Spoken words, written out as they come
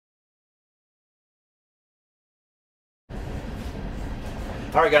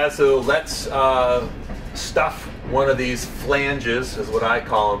All right, guys, so let's stuff one of these flanges, is what I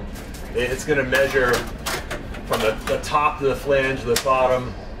call them. It's going to measure from the top of the flange to the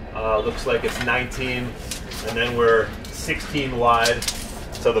bottom. Looks like it's 19, and then we're 16 wide.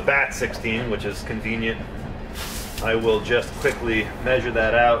 So the bat's 16, which is convenient. I will just quickly measure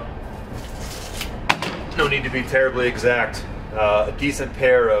that out. No need to be terribly exact. A decent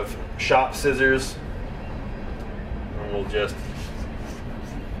pair of shop scissors. And we'll just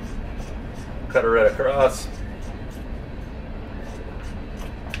cut it right across.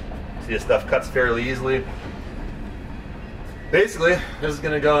 See, this stuff cuts fairly easily. Basically, this is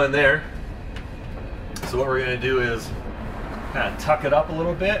going to go in there. So what we're going to do is kind of tuck it up a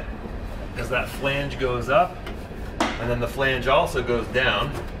little bit, because that flange goes up, and then the flange also goes down.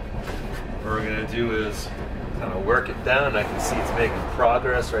 What we're going to do is kind of work it down. I can see it's making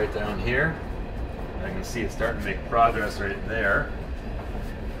progress right down here. I can see it's starting to make progress right there.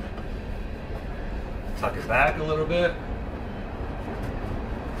 Tuck it back a little bit.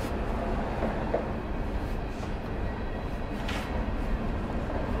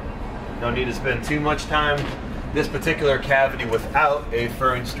 No need to spend too much time. This particular cavity without a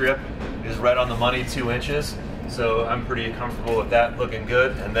furring strip is right on the money, 2 inches. So I'm pretty comfortable with that looking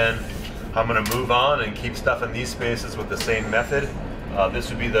good. And then I'm gonna move on and keep stuffing these spaces with the same method. This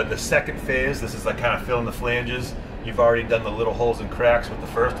would be the second phase. This is like kind of filling the flanges. You've already done the little holes and cracks with the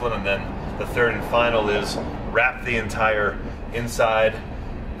first one, and then the third and final is wrap the entire inside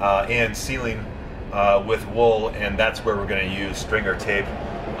and ceiling with wool, and that's where we're gonna use stringer tape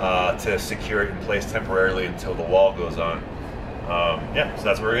to secure it in place temporarily until the wall goes on. Yeah, so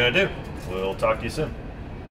that's what we're gonna do. We'll talk to you soon.